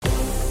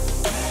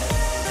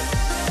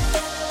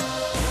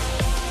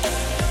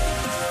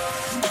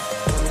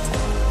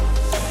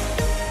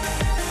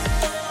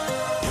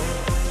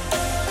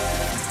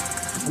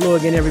Hello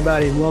again,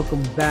 everybody, and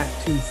welcome back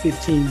to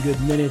 15 Good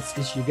Minutes.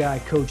 It's your guy,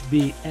 Coach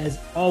B, as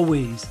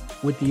always,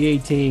 with the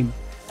A-Team.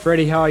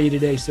 Freddie, how are you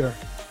today, sir?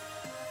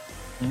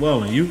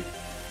 Well, and you?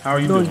 How are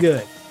you doing?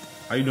 Good.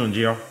 How you doing,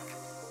 GR?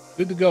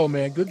 Good to go,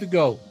 man. Good to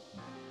go.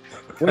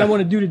 What I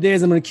want to do today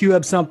is I'm going to queue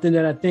up something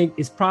that I think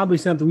is probably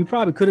something we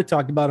probably could have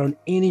talked about on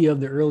any of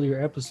the earlier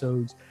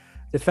episodes.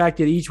 The fact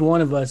that each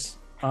one of us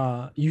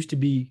used to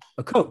be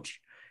a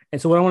coach.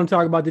 And so what I want to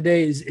talk about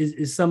today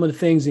is some of the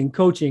things in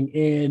coaching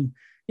and,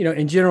 you know,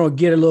 in general,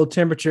 get a little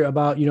temperature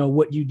about, you know,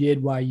 what you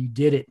did, why you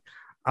did it.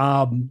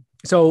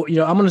 So, you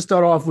know, I'm going to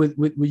start off with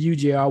you,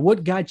 JR.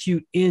 What got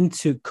you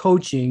into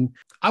coaching?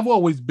 I've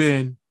always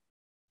been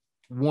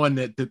one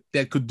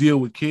that could deal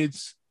with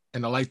kids,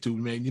 and I like to,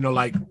 man. You know,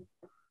 like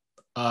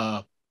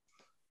I've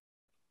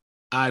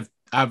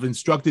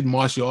instructed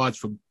martial arts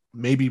for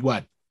maybe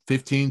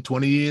 15,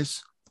 20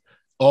 years.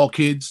 All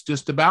kids,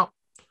 just about,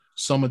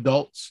 some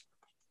adults.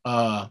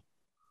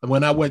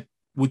 When I went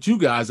with you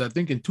guys, I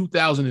think in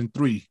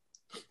 2003,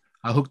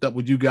 I hooked up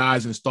with you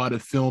guys and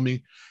started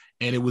filming,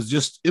 and it was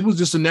just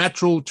a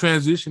natural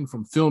transition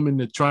from filming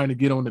to trying to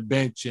get on the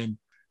bench. And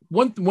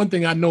one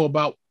thing I know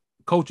about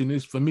coaching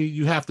is, for me,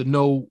 you have to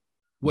know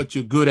what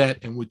you're good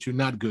at and what you're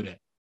not good at.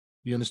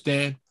 You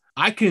understand?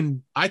 I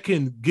can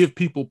give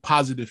people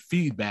positive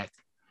feedback,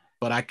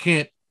 but I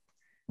can't.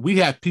 We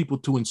have people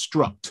to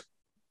instruct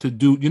to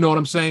do. You know what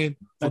I'm saying?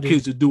 For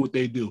kids to do what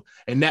they do,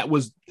 and that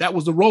was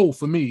the role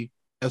for me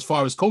as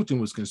far as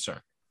coaching was concerned.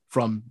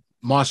 From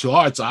martial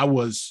arts, I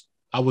was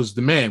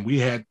the man. We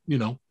had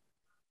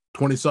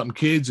 20-something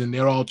kids, and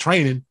they're all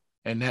training,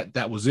 and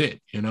that was it.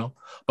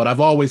 But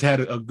I've always had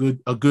a good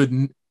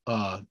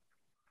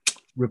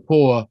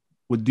rapport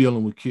with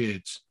dealing with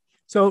kids.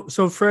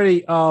 So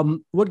Freddie,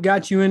 what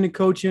got you into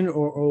coaching,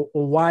 or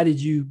why did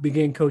you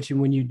begin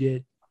coaching when you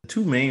did?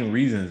 Two main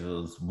reasons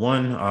was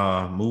one,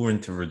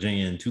 moving to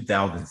Virginia in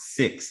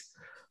 2006,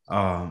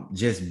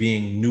 just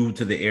being new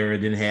to the area,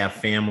 didn't have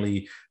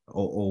family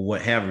or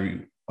what have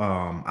you.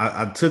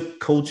 I took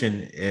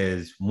coaching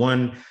as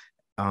one,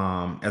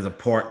 as a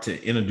part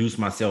to introduce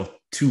myself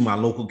to my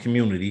local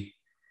community,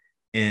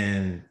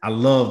 and I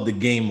love the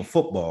game of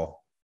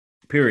football,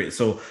 period.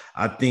 So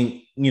I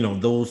think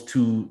those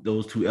two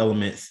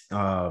elements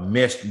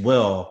meshed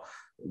well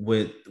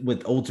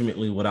with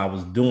ultimately what I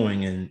was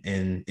doing,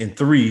 and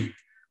three,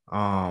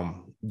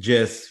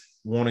 just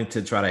wanting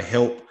to try to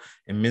help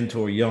and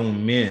mentor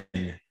young men.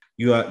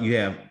 You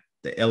have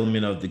the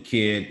element of the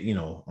kid,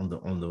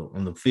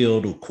 on the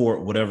field or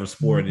court, whatever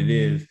sport it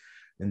is,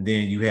 and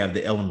then you have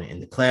the element in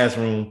the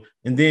classroom,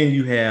 and then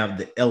you have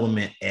the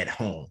element at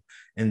home,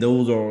 and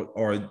those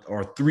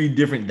are three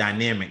different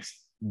dynamics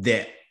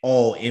that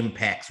all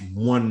impacts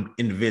one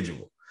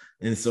individual.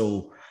 And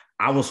so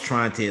I was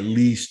trying to at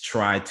least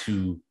try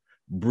to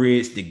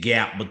bridge the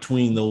gap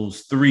between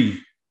those three.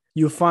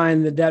 You'll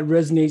find that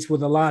resonates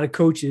with a lot of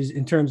coaches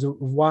in terms of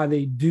why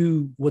they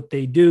do what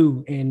they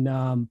do,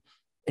 and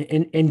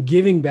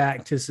giving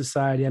back to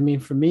society. I mean,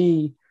 for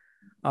me,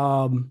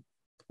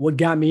 what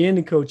got me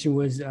into coaching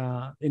was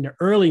in the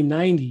early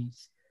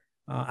 90s,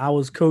 I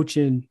was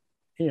coaching,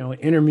 an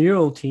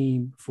intramural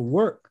team for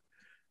work.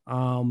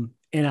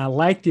 And I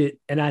liked it.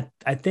 And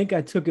I think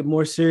I took it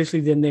more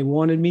seriously than they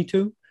wanted me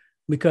to,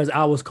 because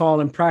I was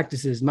calling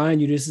practices.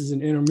 Mind you, this is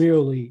an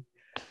intramural league.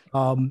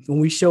 When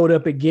we showed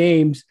up at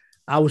games,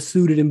 I was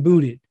suited and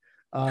booted.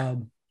 I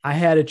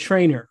had a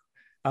trainer.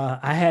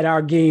 I had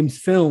our games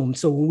filmed.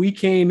 So when we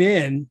came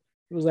in,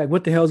 it was like,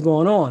 what the hell's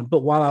going on? But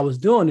while I was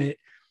doing it,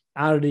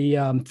 out of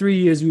the 3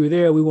 years we were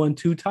there, we won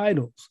 2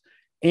 titles.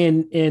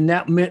 And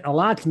that meant a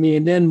lot to me.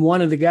 And then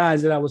one of the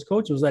guys that I was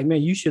coaching was like,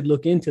 man, you should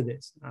look into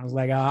this. I was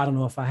like, I don't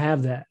know if I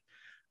have that.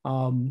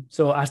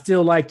 So I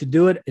still like to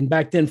do it. And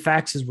back then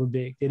faxes were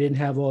big. They didn't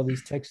have all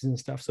these texts and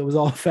stuff. So it was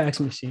all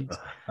fax machines.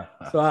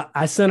 So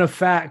I sent a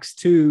fax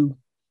to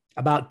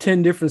about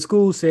 10 different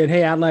schools, said,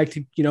 hey, I'd like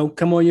to,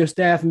 come on your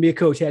staff and be a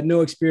coach. I had no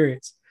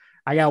experience.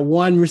 I got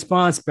one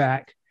response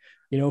back,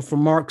 from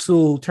Mark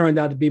Sewell, turned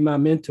out to be my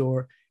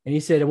mentor. And he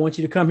said, I want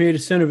you to come here to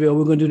Centerville.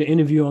 We're going to do the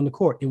interview on the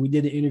court. And we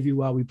did the interview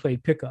while we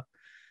played pickup.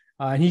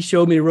 And he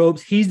showed me the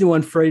ropes. He's the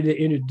one, Freddie,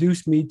 that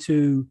introduced me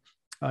to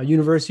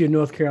University of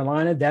North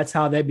Carolina. That's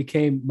how that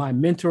became my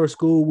mentor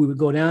school. We would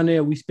go down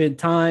there. We spent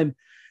time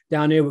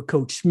down there with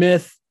Coach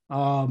Smith.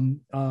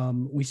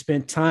 We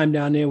spent time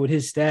down there with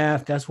his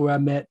staff. That's where I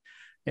met,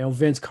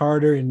 Vince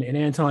Carter and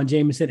Anton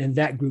Jameson and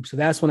that group. So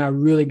that's when I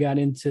really got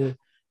into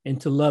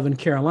loving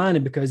Carolina,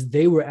 because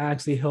they were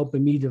actually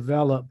helping me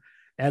develop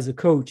as a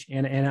coach.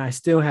 And I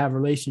still have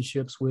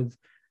relationships with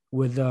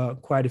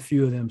quite a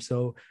few of them.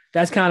 So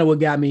that's kind of what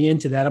got me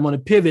into that. I'm going to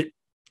pivot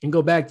and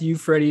go back to you,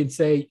 Freddie, and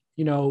say,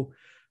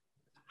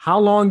 how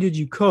long did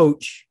you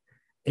coach?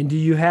 And do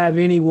you have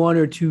any one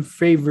or two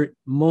favorite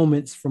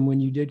moments from when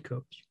you did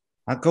coach?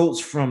 I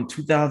coached from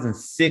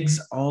 2006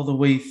 all the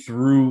way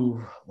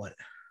through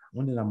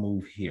when did I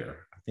move here?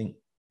 I think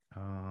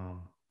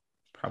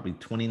probably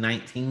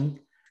 2019.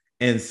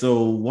 And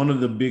so one of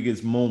the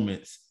biggest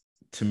moments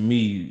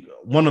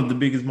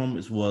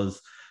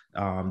was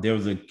There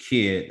was a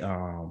kid,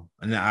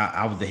 and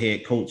I was the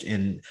head coach,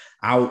 and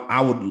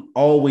I would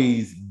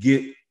always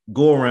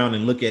go around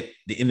and look at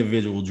the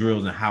individual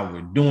drills and how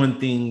we're doing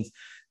things.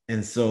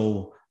 And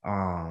so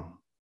I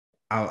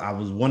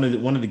was one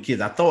of the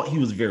kids. I thought he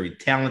was very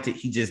talented.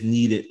 He just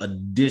needed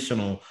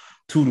additional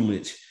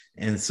tutelage.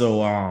 And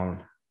so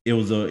it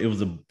was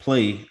a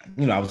play.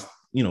 I was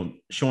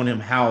showing him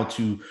how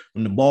to,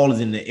 when the ball is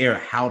in the air,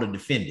 how to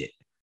defend it.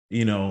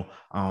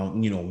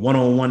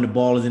 One-on-one, the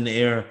ball is in the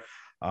air.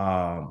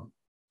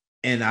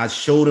 And I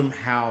showed him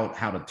how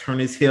to turn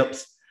his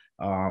hips,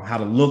 how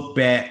to look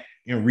back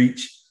and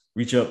reach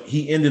up.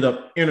 He ended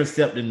up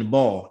intercepting the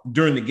ball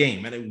during the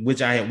game,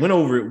 which I had went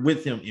over it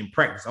with him in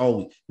practice all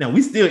week. Now,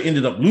 we still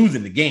ended up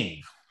losing the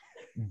game,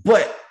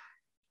 but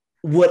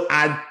what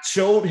I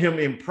showed him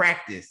in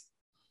practice,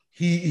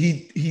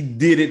 he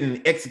did it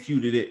and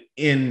executed it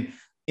in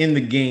the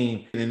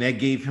game, and that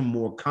gave him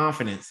more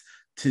confidence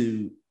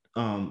to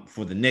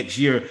for the next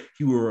year.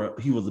 He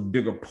was a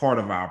bigger part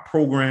of our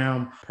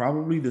program.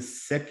 Probably the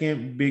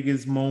second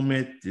biggest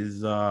moment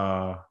is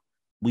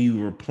we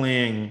were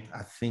playing,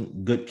 I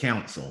think, Good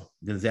Counsel.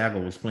 Gonzaga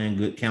was playing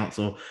Good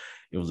Counsel.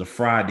 It was a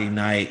Friday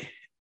night,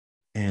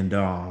 and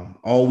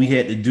all we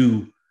had to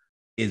do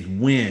is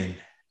win,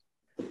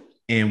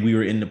 and we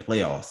were in the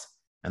playoffs.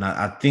 And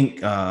I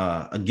think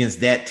against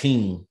that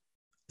team,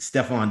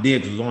 Stephon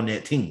Diggs was on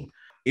that team.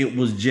 It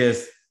was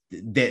just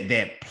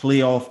that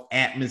playoff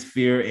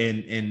atmosphere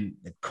and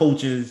the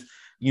coaches,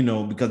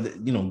 because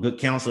Good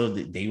Counsel,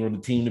 they were the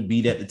team to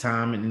beat at the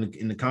time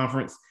in the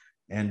conference.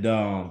 And,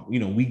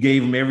 we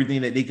gave them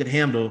everything that they could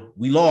handle.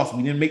 We lost.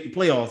 We didn't make the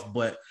playoffs,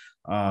 but,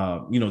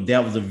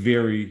 that was a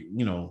very,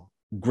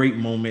 great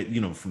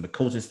moment, from the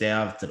coaching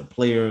staff to the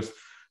players.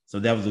 So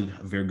that was a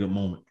very good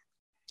moment.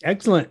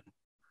 Excellent.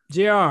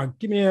 JR,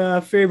 give me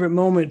a favorite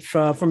moment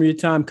from your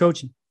time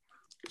coaching.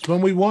 It's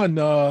when we won,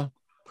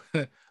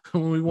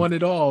 when we won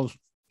it all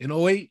in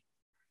 2008.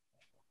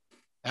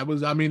 That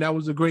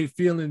was a great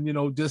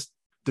feeling, just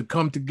to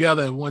come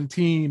together in one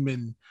team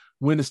and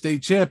win a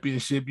state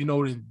championship,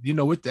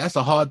 that's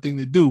a hard thing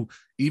to do.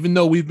 Even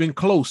though we've been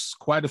close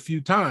quite a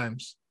few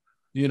times,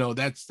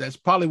 that's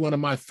probably one of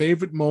my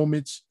favorite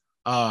moments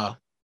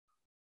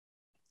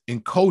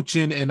in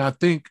coaching. And I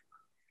think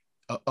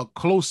a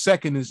close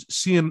second is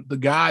seeing the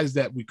guys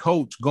that we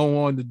coach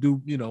go on to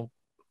do,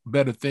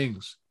 better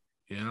things.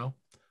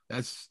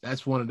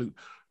 That's one of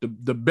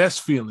the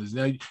best feelings.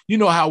 Now,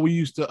 how we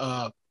used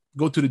to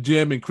go to the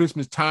gym in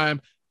Christmas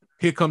time.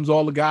 Here comes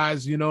all the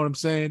guys, you know what I'm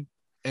saying?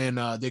 And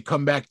they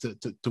come back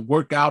to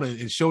work out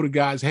and show the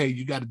guys, hey,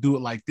 you got to do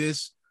it like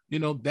this.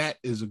 That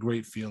is a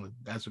great feeling.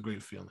 That's a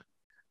great feeling.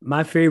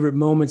 My favorite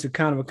moments are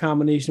kind of a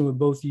combination of what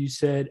both of you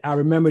said. I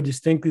remember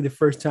distinctly the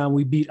first time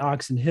we beat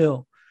Oxon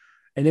Hill.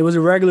 And it was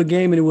a regular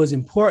game and it was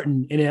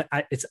important. And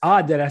it's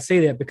odd that I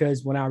say that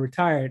because when I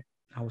retired,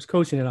 I was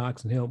coaching at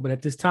Oxon Hill. But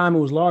at this time, it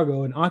was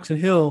Largo. And Oxon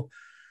Hill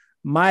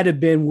might have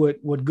been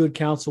what Good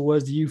Counsel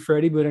was to you,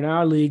 Freddie. But in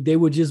our league, they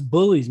were just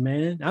bullies,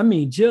 man. I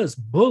mean,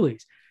 just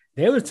bullies.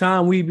 There was a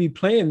time we'd be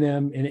playing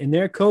them and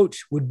their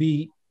coach would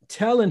be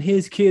telling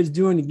his kids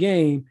during the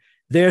game,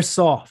 they're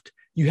soft.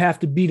 You have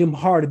to beat them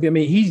hard. I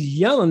mean, he's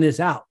yelling this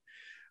out.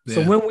 Yeah.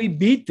 So when we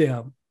beat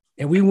them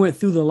and we went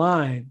through the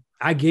line,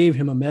 I gave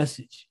him a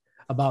message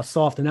about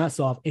soft and not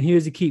soft. And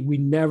here's the key. We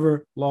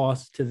never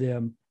lost to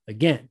them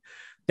again.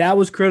 That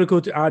was critical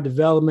to our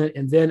development.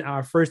 And then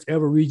our first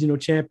ever regional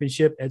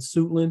championship at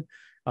Suitland,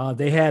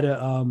 they had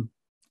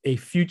a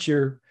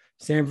future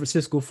San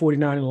Francisco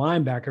 49er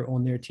linebacker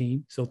on their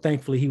team. So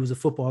thankfully he was a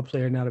football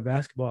player, not a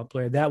basketball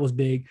player. That was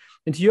big.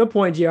 And to your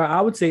point, JR,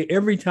 I would say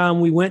every time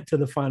we went to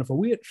the Final Four,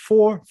 we had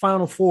 4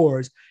 Final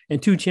Fours and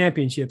 2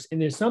 championships.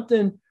 And there's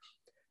something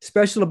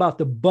special about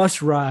the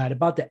bus ride,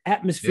 about the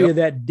atmosphere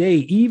that day,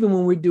 even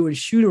when we're doing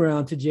shoot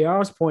around, to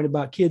JR's point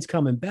about kids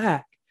coming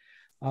back.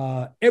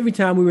 Every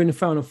time we were in the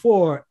Final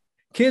Four,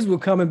 kids were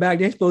coming back.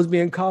 They're supposed to be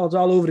in college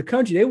all over the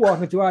country. They're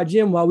walking through our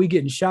gym while we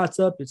getting shots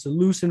up. It's a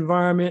loose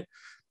environment.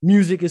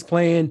 Music is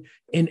playing.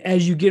 And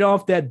as you get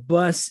off that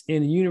bus,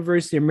 and the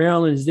University of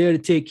Maryland is there to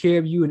take care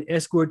of you and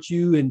escort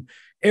you, and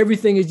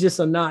everything is just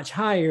a notch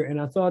higher.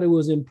 And I thought it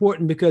was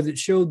important because it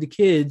showed the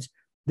kids,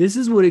 this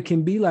is what it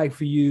can be like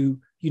for you,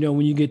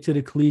 when you get to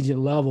the collegiate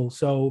level.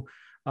 So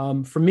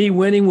for me,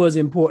 winning was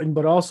important,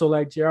 but also,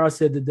 like JR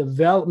said, the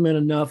development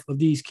enough of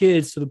these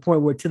kids to the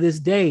point where to this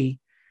day,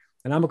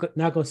 and I'm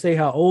not going to say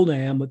how old I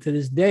am, but to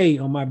this day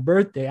on my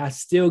birthday, I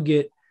still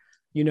get,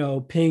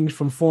 pings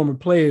from former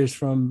players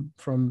from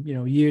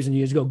years and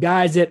years ago,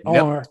 guys that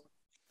are,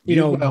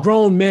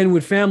 grown men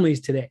with families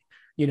today.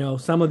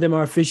 Some of them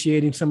are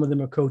officiating, some of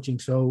them are coaching.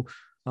 So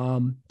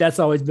that's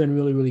always been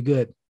really, really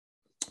good.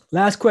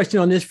 Last question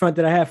on this front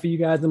that I have for you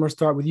guys, I'm going to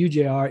start with you,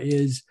 JR,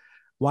 is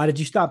why did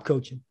you stop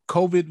coaching?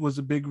 COVID was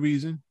a big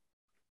reason.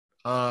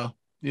 I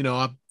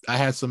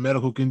had some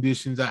medical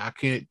conditions. I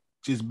can't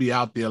just be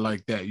out there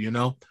like that,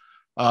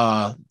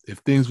 If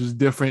things was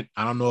different,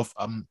 I don't know if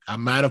I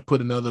might have put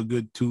another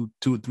good two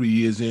or 3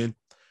 years in.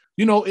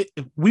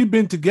 We've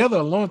been together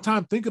a long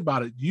time. Think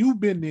about it. You've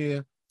been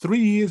there 3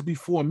 years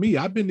before me.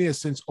 I've been there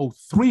since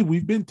 '03.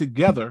 We've been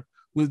together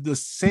with the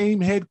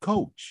same head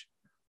coach,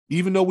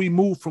 even though we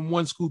moved from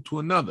one school to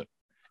another.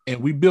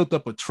 And we built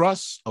up a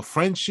trust, a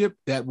friendship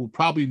that will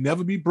probably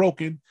never be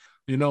broken,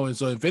 you know. And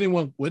so if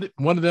anyone,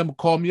 one of them will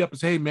call me up and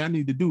say, hey, man, I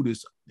need to do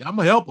this, I'm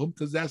going to help them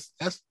because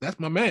that's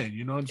my man.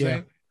 You know what I'm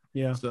saying?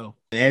 Yeah. So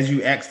as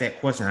you asked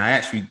that question, I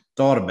actually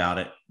thought about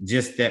it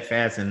just that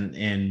fast.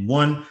 And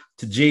one,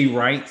 to Jay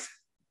Wright's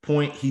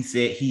point, he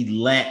said he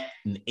lacked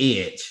an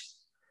edge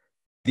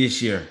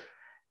this year.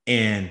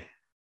 And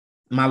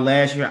my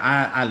last year,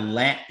 I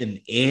lacked an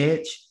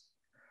edge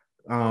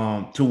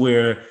to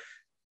where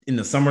in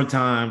the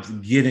summertime,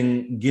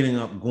 getting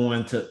up,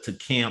 going to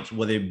camps,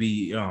 whether it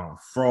be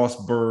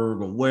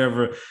Frostburg or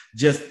wherever,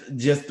 just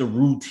the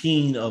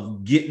routine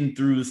of getting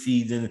through the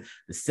season,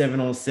 the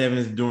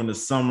 7-on-7s during the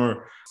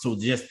summer. So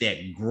just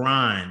that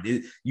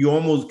grind, you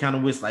almost kind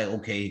of wish like,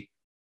 okay,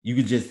 you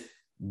could just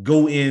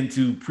go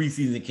into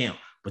preseason camp,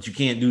 but you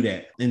can't do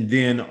that. And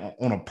then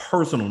on a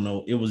personal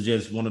note, it was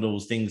just one of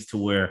those things to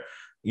where,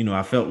 you know,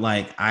 I felt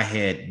like I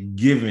had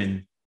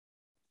given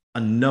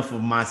enough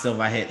of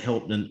myself. I had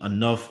helped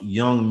enough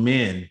young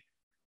men,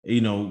 you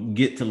know,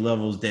 get to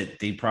levels that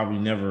they probably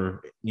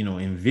never, you know,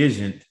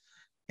 envisioned.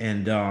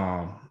 And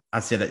I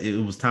said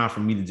it was time for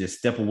me to just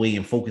step away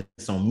and focus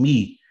on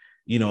me,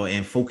 you know,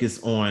 and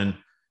focus on,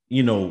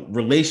 you know,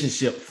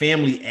 relationship,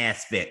 family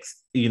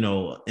aspects, you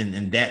know,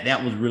 and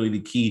that was really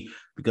the key,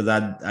 because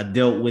I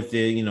dealt with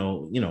it, you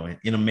know,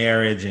 in a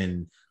marriage,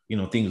 and, you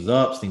know, things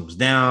ups, things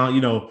down,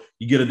 you know,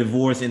 you get a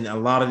divorce, and a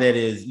lot of that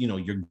is, you know,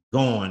 you're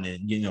gone,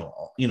 and, you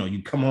know,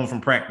 you come home from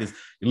practice,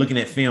 you're looking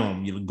at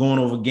film, you're going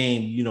over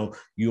game, you know,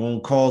 you're on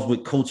calls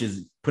with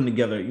coaches, putting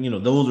together, you know,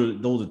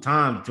 those are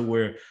times to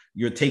where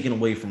you're taken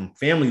away from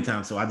family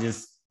time. So I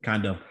just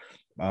kind of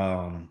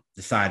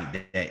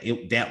decided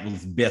that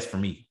was best for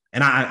me.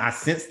 And I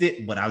sensed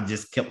it, but I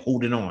just kept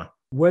holding on.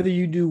 Whether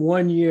you do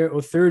 1 year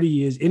or 30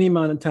 years, any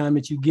amount of time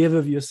that you give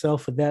of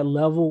yourself at that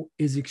level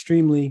is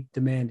extremely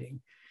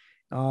demanding.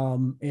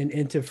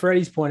 And to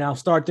Freddie's point, I'll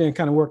start there and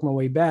kind of work my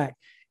way back.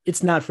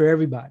 It's not for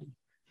everybody.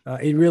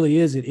 It really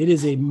isn't. It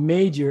is a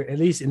major, at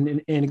least,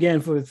 and again,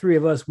 for the three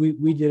of us,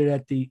 we did it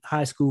at the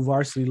high school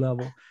varsity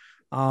level.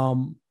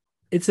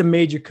 It's a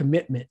major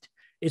commitment.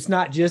 It's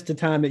not just the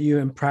time that you're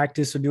in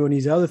practice or doing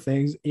these other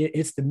things.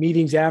 It's the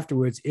meetings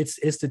afterwards.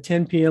 It's the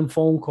 10 p.m.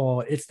 phone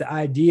call. It's the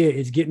idea.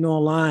 It's getting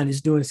online.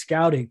 It's doing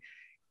scouting.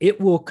 It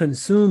will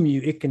consume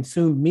you. It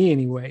consumed me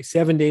anyway,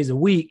 7 days a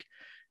week.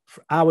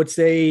 I would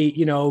say,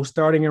 you know,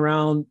 starting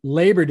around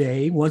Labor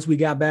Day, once we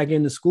got back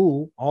into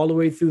school, all the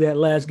way through that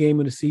last game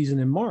of the season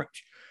in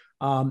March.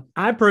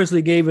 I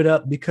personally gave it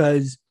up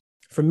because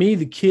for me,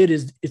 the kid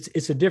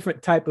it's a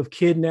different type of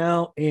kid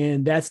now,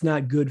 and that's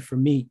not good for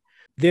me.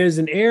 There's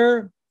an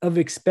air of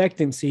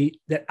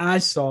expectancy that I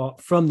saw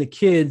from the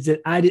kids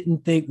that I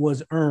didn't think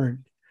was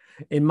earned.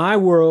 In my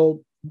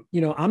world,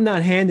 you know, I'm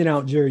not handing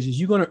out jerseys.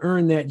 You're going to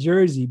earn that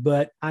jersey.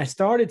 But I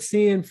started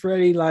seeing,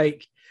 Freddie,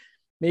 like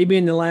maybe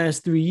in the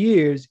last 3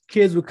 years,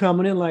 kids were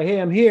coming in like,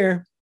 hey, I'm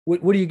here.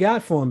 What do you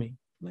got for me?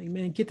 I'm like,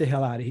 man, get the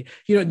hell out of here.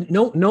 You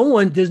know, no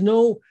one, there's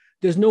no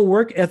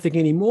work ethic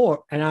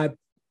anymore. And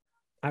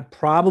I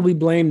probably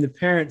blame the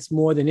parents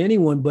more than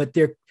anyone, but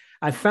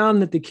I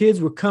found that the kids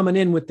were coming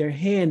in with their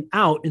hand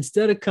out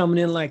instead of coming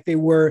in like they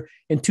were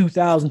in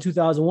 2000,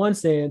 2001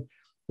 saying,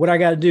 what I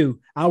got to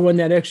do? I'll run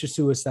that extra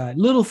suicide.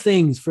 Little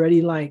things,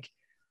 Freddie, like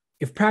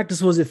if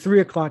practice was at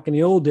 3:00 in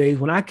the old days,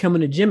 when I come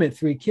in the gym at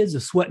 3, kids are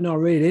sweating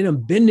already. They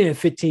done been there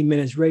 15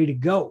 minutes ready to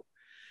go.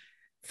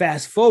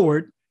 Fast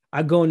forward,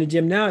 I go in the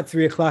gym now at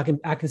 3:00 and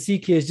I can see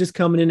kids just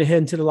coming in and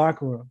heading to the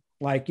locker room.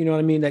 Like, you know what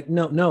I mean? Like,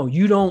 no,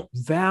 you don't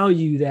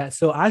value that.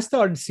 So I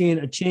started seeing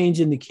a change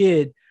in the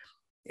kid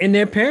and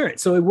their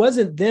parents. So it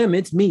wasn't them,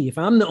 it's me. If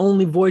I'm the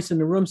only voice in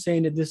the room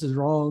saying that this is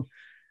wrong,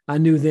 I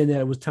knew then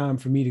that it was time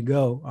for me to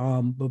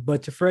go.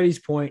 But to Freddie's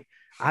point,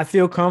 I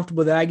feel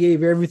comfortable that I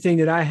gave everything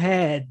that I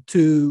had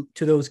to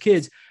those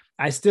kids.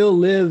 I still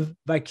live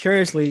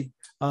vicariously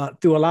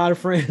through a lot of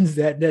friends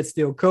that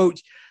still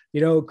coach.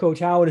 You know, Coach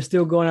Howard is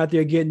still going out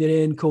there getting it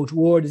in. Coach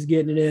Ward is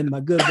getting it in. My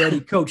good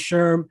buddy, Coach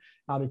Sherm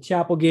out of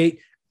Chapelgate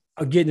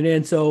are getting it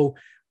in. So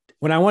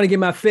when I want to get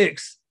my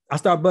fix, I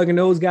start bugging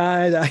those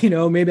guys. You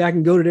know, maybe I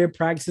can go to their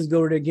practices,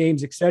 go to their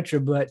games, etc.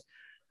 But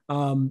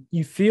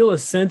you feel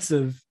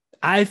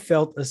I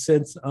felt a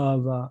sense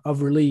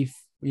of relief,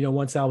 you know,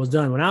 once I was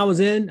done. When I was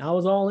in, I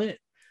was all in.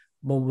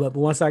 But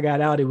once I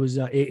got out, it was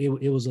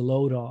a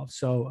load off.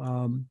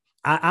 So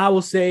I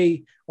will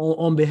say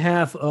on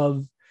behalf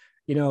of,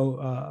 you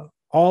know,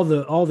 all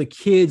the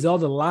kids, all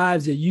the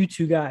lives that you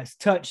two guys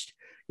touched,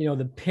 you know,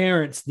 the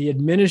parents, the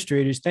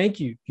administrators, thank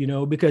you, you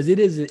know, because it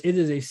is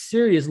a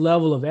serious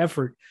level of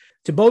effort.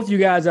 To both you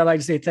guys, I'd like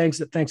to say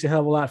thanks a hell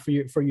of a lot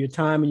for your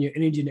time and your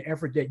energy and the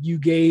effort that you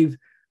gave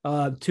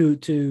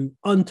to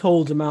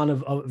untold amount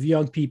of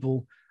young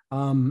people.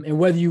 And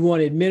whether you want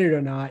to admit it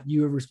or not,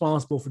 you are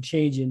responsible for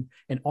changing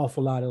an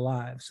awful lot of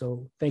lives.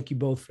 So thank you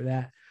both for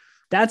that.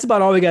 That's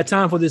about all we got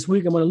time for this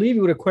week. I'm going to leave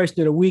you with a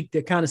question of the week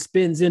that kind of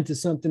spins into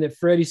something that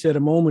Freddie said a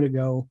moment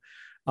ago.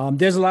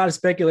 There's a lot of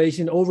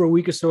speculation. Over a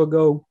week or so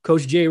ago,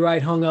 Coach Jay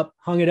Wright hung up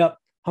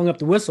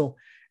the whistle,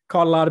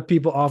 caught a lot of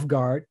people off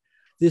guard.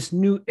 This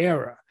new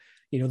era,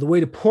 the way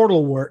the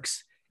portal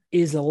works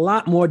is a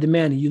lot more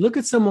demanding. You look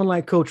at someone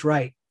like Coach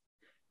Wright,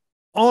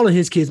 all of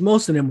his kids,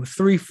 most of them were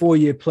 3-4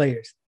 year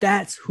players.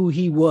 That's who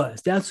he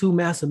was. That's who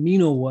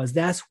Massimino was.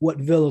 That's what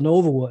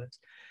Villanova was.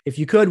 If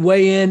you could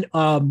weigh in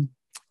on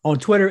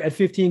Twitter at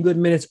 15 Good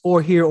Minutes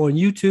or here on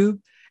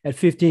YouTube at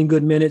 15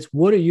 Good Minutes,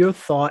 what are your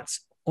thoughts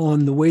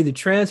on the way the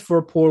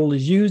transfer portal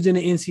is used in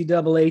the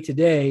NCAA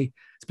today,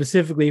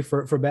 specifically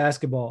for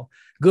basketball?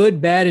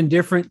 Good, bad, and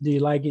different. Do you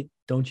like it?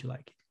 Don't you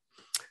like it?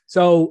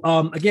 So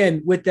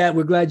again, with that,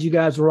 we're glad you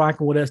guys are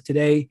rocking with us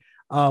today.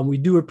 We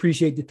do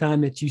appreciate the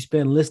time that you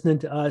spend listening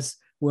to us.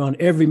 We're on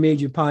every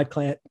major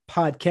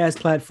podcast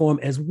platform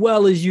as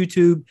well as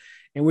YouTube,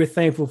 and we're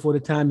thankful for the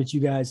time that you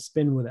guys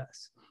spend with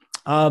us.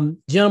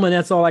 Gentlemen,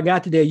 that's all I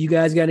got today. You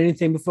guys got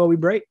anything before we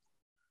break?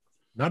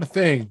 Not a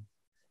thing.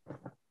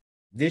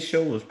 This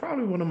show was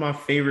probably one of my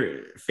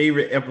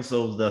favorite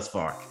episodes thus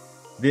far.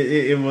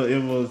 It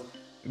was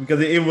because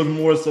it was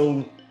more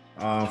so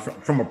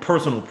from a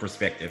personal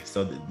perspective.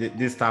 So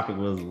this topic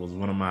was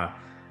one of my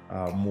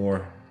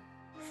more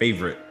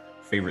favorite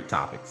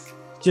topics.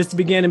 Just the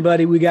beginning,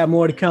 buddy. We got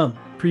more to come.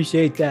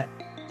 Appreciate that.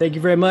 Thank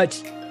you very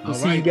much. We'll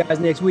see you guys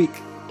next week.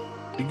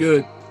 Be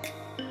good.